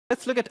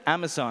Let's look at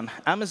Amazon.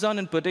 Amazon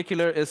in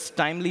particular is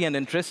timely and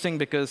interesting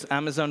because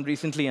Amazon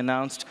recently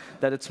announced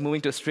that it's moving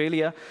to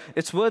Australia.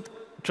 It's worth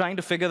trying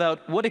to figure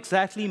out what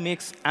exactly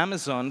makes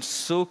Amazon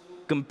so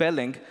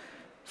compelling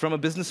from a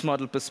business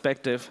model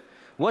perspective.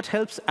 What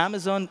helps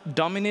Amazon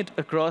dominate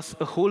across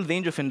a whole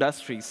range of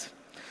industries?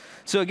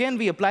 So again,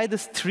 we apply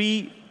this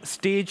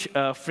three-stage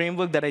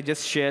framework that I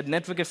just shared: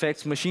 network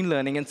effects, machine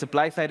learning, and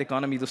supply-side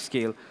economies of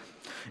scale.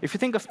 If you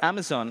think of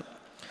Amazon,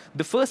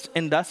 the first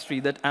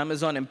industry that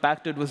Amazon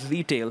impacted was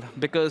retail,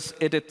 because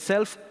it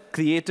itself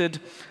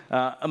created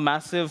a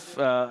massive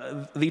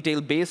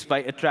retail base by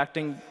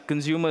attracting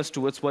consumers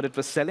towards what it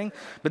was selling.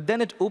 But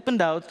then it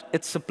opened out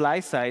its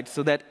supply side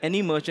so that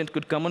any merchant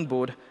could come on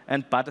board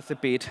and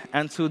participate.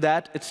 And through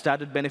that, it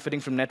started benefiting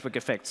from network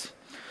effects.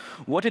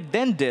 What it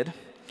then did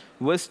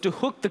was to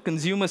hook the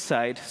consumer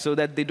side so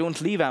that they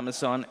don't leave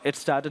Amazon. It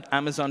started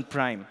Amazon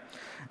Prime.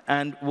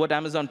 And what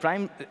Amazon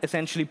Prime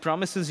essentially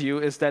promises you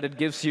is that it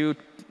gives you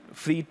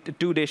free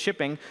two-day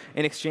shipping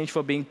in exchange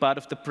for being part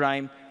of the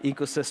Prime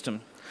ecosystem.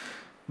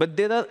 But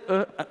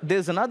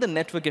there's another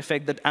network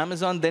effect that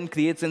Amazon then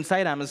creates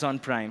inside Amazon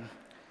Prime.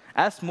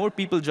 As more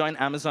people join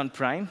Amazon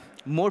Prime,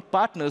 more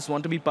partners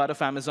want to be part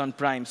of Amazon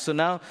Prime. So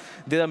now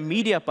there are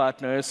media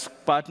partners,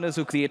 partners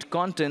who create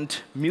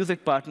content,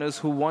 music partners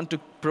who want to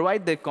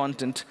provide their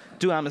content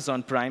to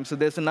Amazon Prime. So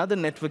there's another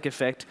network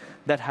effect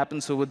that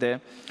happens over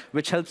there,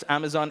 which helps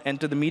Amazon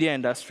enter the media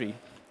industry.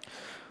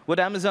 What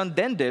Amazon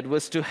then did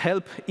was to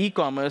help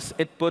e-commerce.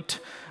 It put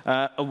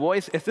a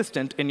voice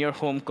assistant in your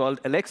home called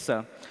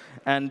Alexa.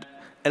 And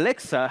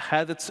Alexa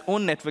has its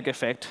own network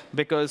effect,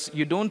 because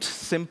you don't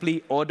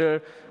simply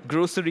order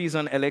groceries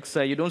on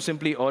Alexa. You don't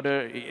simply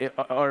order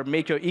or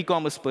make your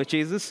e-commerce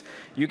purchases.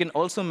 You can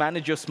also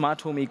manage your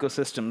smart home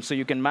ecosystem. So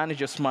you can manage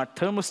your smart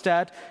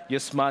thermostat, your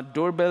smart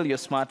doorbell, your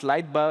smart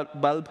light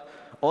bulb,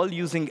 all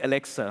using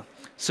Alexa.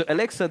 So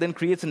Alexa then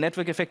creates a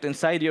network effect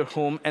inside your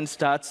home and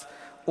starts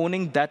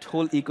owning that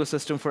whole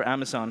ecosystem for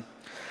Amazon.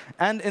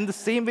 And in the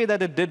same way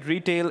that it did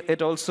retail,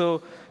 it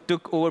also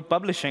took over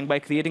publishing by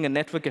creating a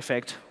network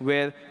effect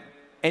where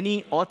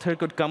any author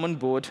could come on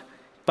board,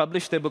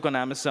 publish their book on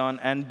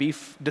Amazon, and be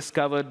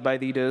discovered by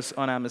readers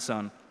on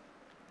Amazon.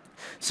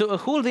 So a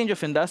whole range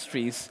of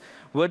industries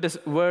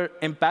were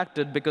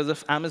impacted because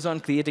of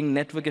Amazon creating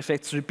network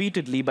effects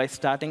repeatedly by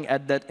starting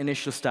at that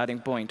initial starting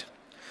point.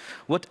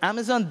 What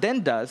Amazon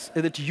then does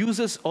is it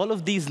uses all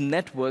of these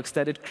networks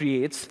that it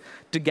creates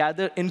to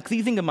gather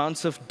increasing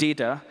amounts of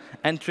data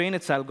and train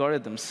its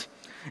algorithms.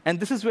 And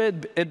this is where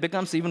it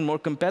becomes even more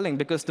compelling,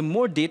 because the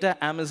more data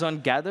Amazon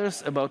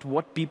gathers about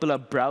what people are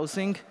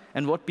browsing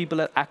and what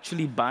people are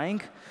actually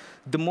buying,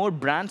 the more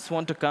brands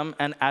want to come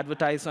and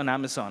advertise on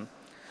Amazon.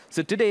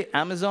 So today,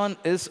 Amazon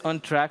is on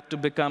track to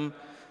become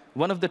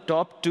one of the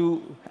top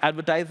 2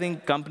 advertising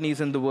companies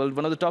in the world,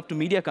 one of the top 2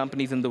 media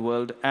companies in the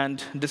world,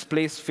 and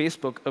displace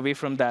Facebook away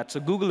from that.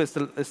 So Google is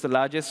the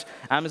largest.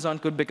 Amazon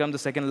could become the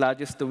second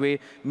largest, the way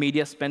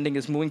media spending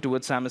is moving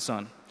towards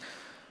Amazon.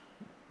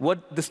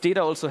 What this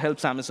data also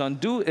helps Amazon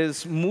do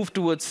is move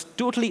towards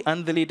totally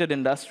unrelated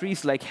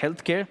industries like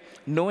healthcare,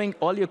 knowing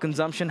all your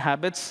consumption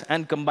habits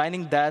and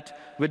combining that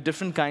with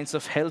different kinds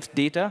of health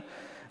data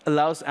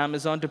allows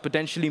Amazon to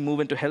potentially move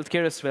into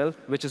healthcare as well,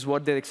 which is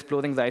what they're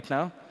exploring right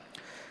now.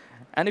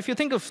 And if you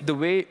think of the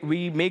way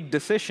we make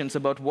decisions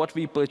about what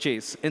we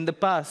purchase, in the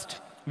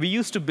past, we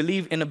used to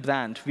believe in a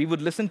brand. We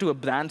would listen to a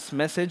brand's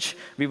message,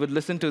 we would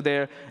listen to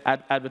their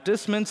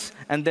advertisements,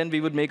 and then we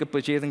would make a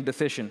purchasing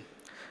decision.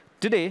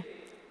 Today,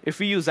 if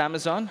we use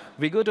Amazon,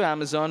 we go to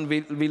Amazon,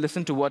 we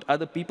listen to what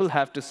other people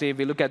have to say,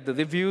 we look at the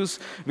reviews,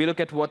 we look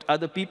at what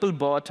other people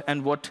bought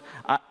and what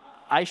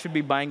I should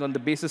be buying on the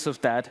basis of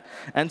that.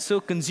 And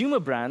so consumer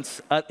brands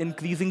are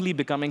increasingly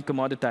becoming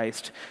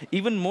commoditized.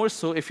 Even more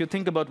so if you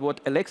think about what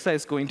Alexa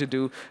is going to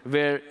do,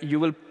 where you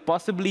will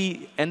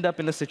possibly end up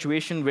in a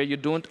situation where you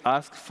don't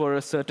ask for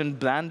a certain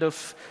brand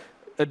of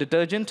a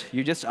detergent.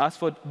 You just ask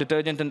for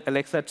detergent, and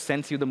Alexa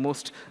sends you the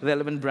most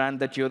relevant brand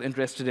that you're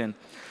interested in.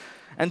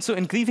 And so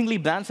increasingly,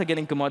 brands are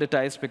getting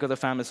commoditized because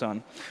of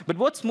Amazon. But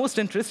what's most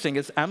interesting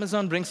is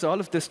Amazon brings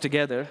all of this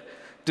together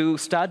to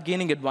start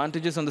gaining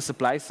advantages on the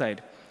supply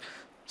side.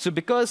 So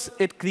because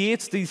it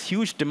creates these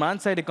huge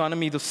demand-side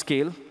economies of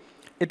scale,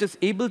 it is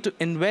able to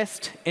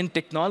invest in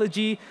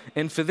technology,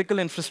 in physical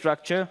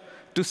infrastructure,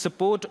 to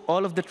support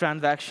all of the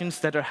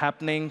transactions that are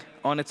happening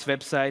on its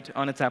website,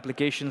 on its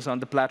applications, on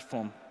the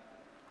platform.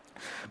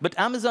 But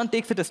Amazon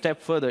takes it a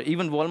step further.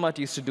 Even Walmart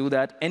used to do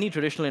that. Any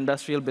traditional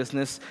industrial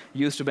business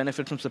used to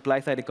benefit from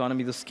supply-side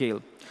economies of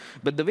scale.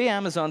 But the way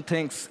Amazon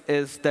thinks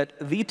is that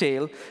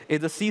retail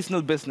is a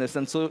seasonal business,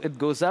 and so it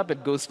goes up,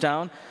 it goes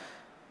down.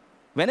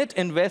 When it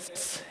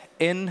invests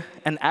in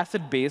an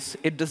asset base,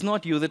 it does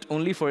not use it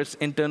only for its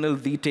internal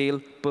retail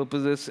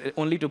purposes,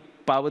 only to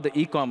power the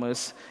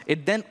e-commerce.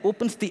 It then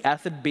opens the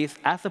asset base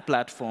as a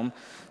platform.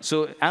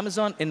 So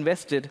Amazon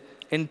invested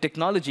in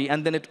technology,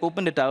 and then it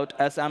opened it out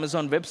as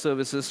Amazon Web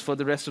Services for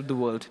the rest of the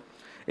world.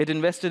 It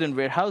invested in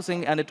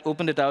warehousing, and it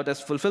opened it out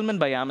as fulfillment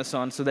by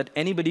Amazon so that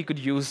anybody could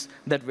use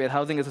that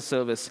warehousing as a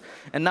service.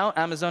 And now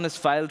Amazon has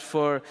filed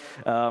for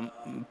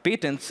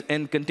patents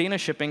in container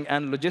shipping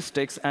and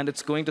logistics, and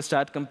it's going to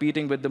start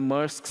competing with the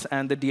Maersks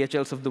and the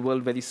DHLs of the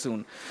world very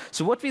soon.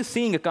 So what we're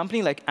seeing, a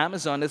company like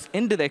Amazon is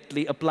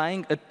indirectly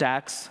applying a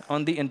tax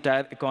on the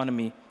entire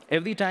economy.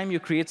 Every time you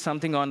create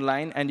something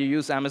online and you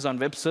use Amazon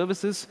Web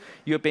Services,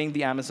 you're paying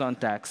the Amazon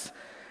tax.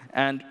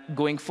 And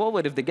going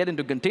forward, if they get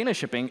into container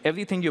shipping,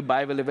 everything you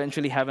buy will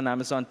eventually have an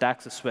Amazon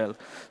tax as well.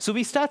 So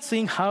we start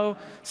seeing how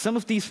some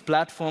of these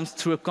platforms,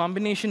 through a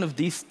combination of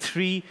these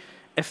three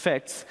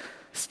effects,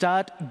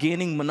 start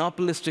gaining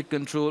monopolistic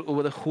control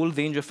over the whole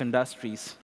range of industries.